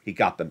 people. He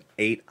got them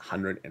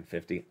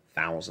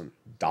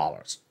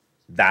 $850,000.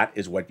 That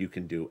is what you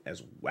can do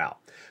as well.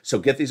 So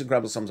get these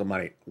incredible sums of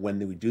money. When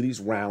we do these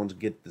rounds,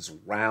 get this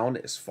round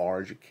as far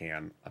as you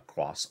can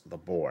across the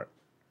board.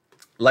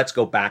 Let's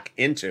go back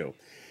into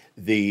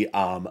the,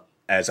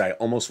 as I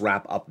almost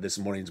wrap up this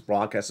morning's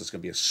broadcast, it's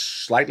going to be a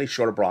slightly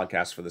shorter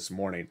broadcast for this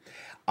morning.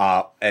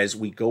 As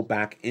we go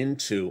back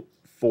into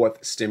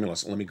fourth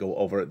stimulus, let me go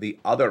over the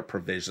other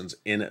provisions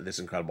in this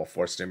incredible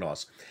fourth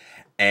stimulus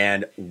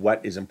and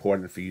what is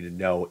important for you to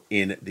know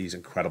in these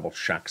incredible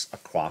checks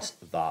across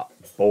the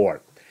board.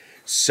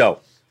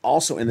 So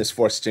also in this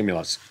fourth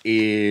stimulus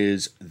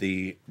is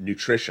the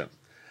nutrition.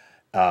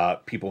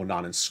 People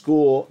not in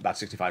school, about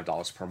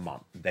 $65 per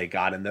month. They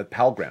got in the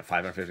Pell Grant,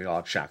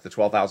 $550 check, the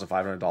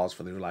 $12,500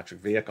 for the new electric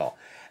vehicle.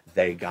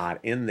 They got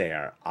in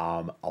there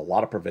a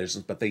lot of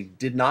provisions, but they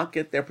did not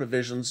get their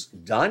provisions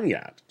done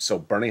yet. So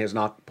Bernie has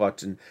not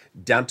put in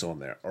dental in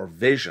there, or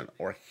vision,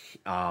 or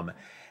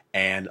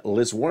and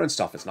Liz Warren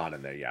stuff is not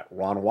in there yet.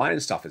 Ron Wyden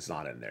stuff is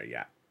not in there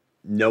yet.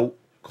 No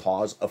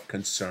cause of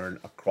concern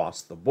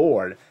across the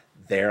board.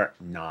 They're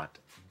not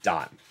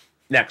done.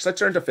 Next, let's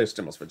turn to fifth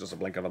stimulus for just a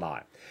blink of an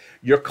eye.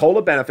 Your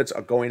COLA benefits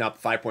are going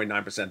up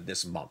 5.9%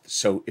 this month.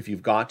 So if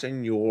you've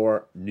gotten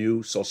your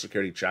new Social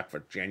Security check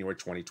for January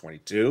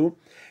 2022,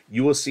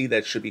 you will see that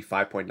it should be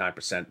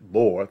 5.9%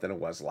 more than it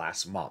was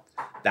last month.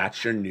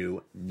 That's your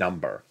new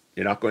number.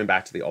 You're not going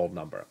back to the old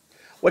number.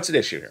 What's at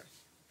issue here?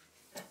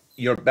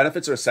 Your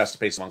benefits are assessed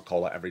based on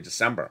COLA every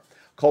December.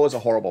 COLA is a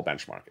horrible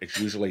benchmark. It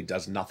usually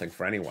does nothing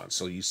for anyone.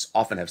 So you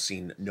often have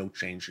seen no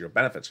change to your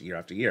benefits year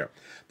after year.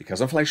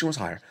 Because inflation was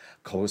higher,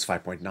 COLA was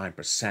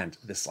 5.9%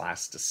 this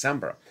last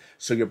December.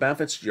 So your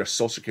benefits, your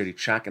Social Security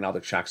check and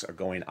other checks are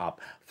going up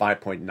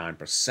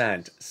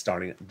 5.9%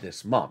 starting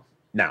this month.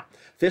 Now,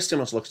 fifth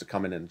stimulus looks to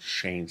come in and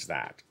change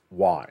that.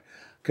 Why?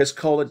 Because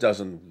COLA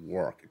doesn't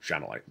work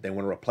generally. They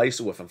want to replace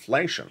it with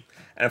inflation.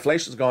 And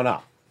inflation's going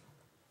up.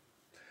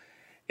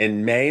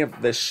 In May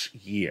of this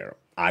year,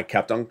 I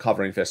kept on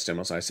covering fifth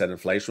stimulus. I said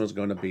inflation was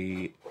going to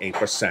be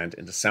 8%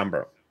 in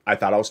December. I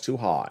thought I was too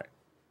high.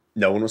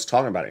 No one was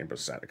talking about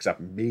 8%, except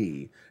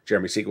me.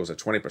 Jeremy Siegel was at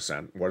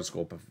 20%, Wharton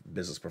School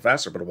business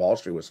professor, but Wall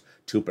Street was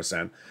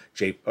 2%,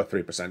 or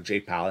 3%. Jay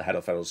Powell, head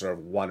of the Federal Reserve,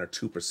 1 or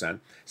 2%.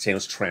 Saying it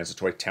was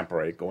transitory,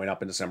 temporary, going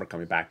up in December,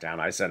 coming back down.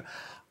 I said,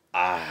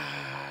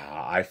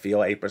 I feel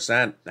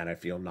 8%, and I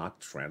feel not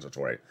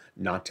transitory,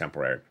 not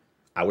temporary.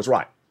 I was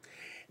right.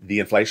 The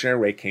inflationary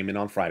rate came in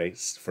on Friday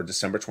for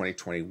December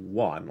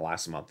 2021,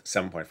 last month,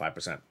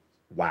 7.5%.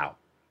 Wow.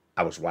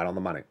 I was right on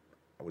the money.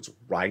 I was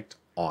right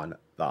on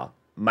the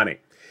money.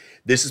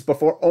 This is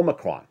before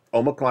Omicron.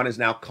 Omicron is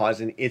now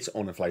causing its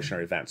own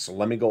inflationary event. So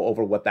let me go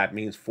over what that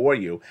means for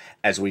you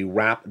as we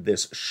wrap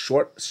this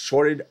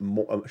shorter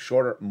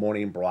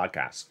morning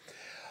broadcast.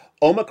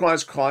 Omicron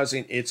is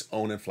causing its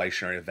own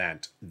inflationary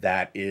event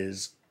that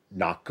is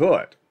not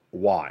good.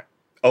 Why?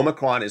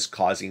 Omicron is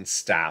causing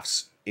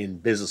staffs in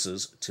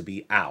businesses to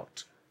be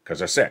out because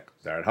they're sick.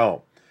 They're at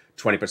home.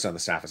 20% of the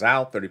staff is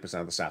out. 30%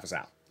 of the staff is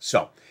out.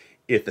 So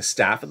if the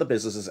staff of the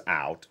business is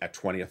out at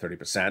 20 or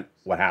 30%,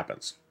 what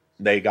happens?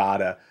 They got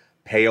to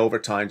pay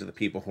overtime to the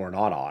people who are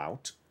not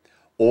out,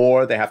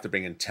 or they have to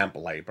bring in temp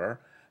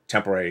labor,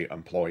 temporary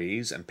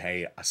employees, and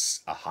pay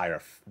a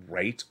higher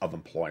rate of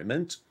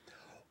employment,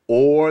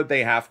 or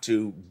they have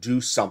to do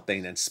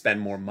something and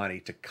spend more money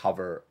to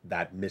cover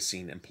that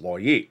missing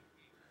employee.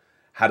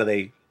 How do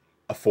they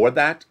afford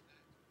that?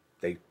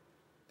 They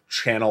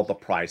channel the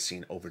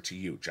pricing over to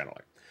you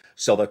generally.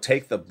 So they'll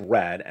take the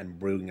bread and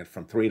bring it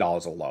from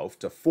 $3 a loaf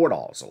to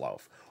 $4 a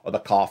loaf, or the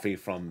coffee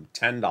from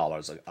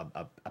 $10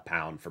 a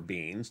pound for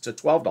beans to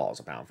 $12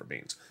 a pound for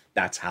beans.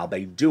 That's how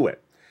they do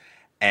it.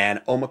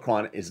 And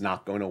Omicron is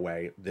not going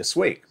away this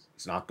week.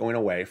 It's not going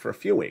away for a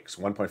few weeks,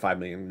 1.5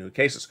 million new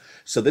cases.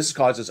 So this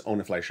causes its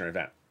own inflationary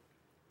event.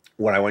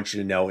 What I want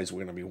you to know is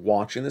we're going to be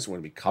watching this. We're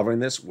going to be covering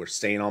this. We're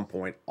staying on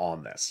point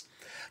on this.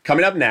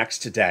 Coming up next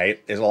today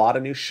is a lot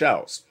of new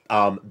shows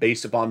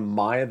based upon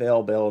my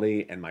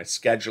availability and my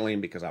scheduling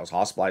because I was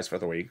hospitalized for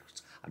the week.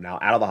 I'm now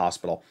out of the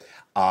hospital.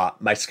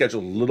 My schedule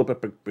is a little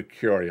bit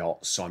mercurial,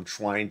 so I'm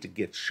trying to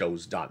get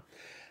shows done.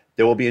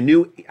 There will be a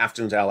new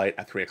Afternoons LALATE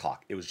at 3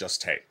 o'clock. It was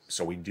just taped,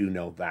 so we do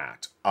know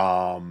that.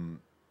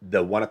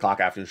 The 1 o'clock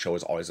afternoon show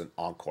is always an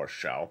encore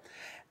show.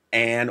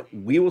 And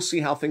we will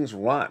see how things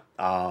run.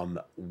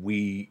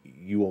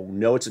 You will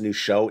know it's a new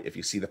show if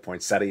you see the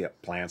poinsettia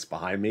plants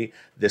behind me,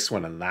 this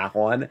one and that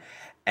one.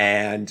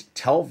 and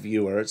tell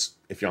viewers,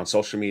 if you're on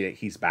social media,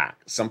 he's back.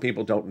 Some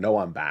people don't know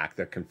I'm back.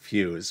 They're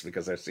confused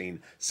because they've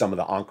seen some of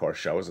the encore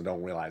shows and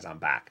don't realize I'm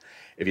back.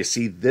 If you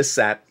see this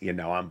set, you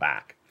know I'm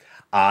back.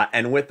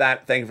 And with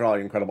that, thank you for all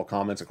your incredible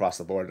comments across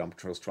the board. I'm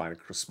just trying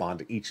to respond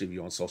to each of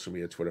you on social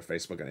media, Twitter,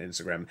 Facebook, and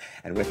Instagram.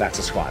 And with that,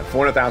 subscribe.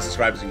 400,000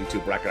 subscribers, a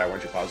YouTube record. I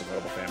want your positive,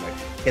 incredible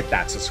family. Hit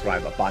that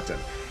subscribe button.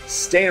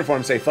 Stay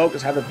informed, stay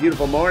focused, have a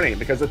beautiful morning,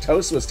 because the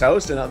toast was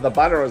toast and the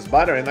butter was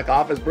butter and the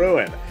coffee is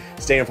brewing.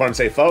 Stay informed,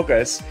 stay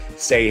focused,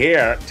 stay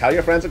here. Tell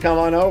your friends to come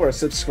on over.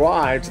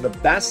 Subscribe to the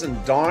best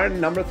and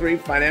darn #3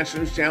 financial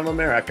news channel in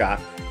America,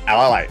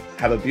 LALATE.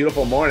 Have a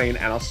beautiful morning,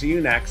 and I'll see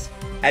you next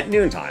at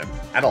noontime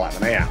at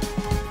 11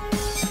 a.m.